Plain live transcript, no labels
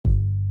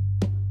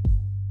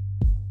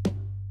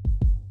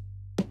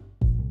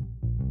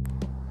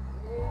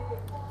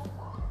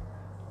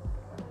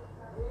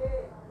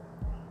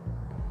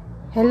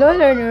Hello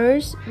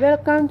learners,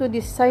 welcome to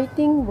this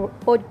exciting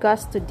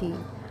podcast today.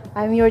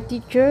 I'm your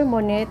teacher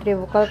Monet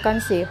Revocal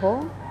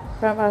Cansejo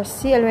from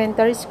RC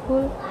Elementary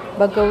School,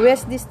 Baga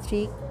West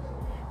District.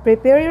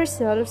 Prepare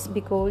yourselves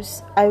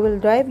because I will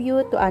drive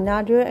you to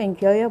another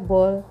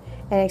enjoyable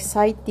and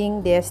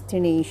exciting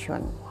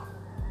destination.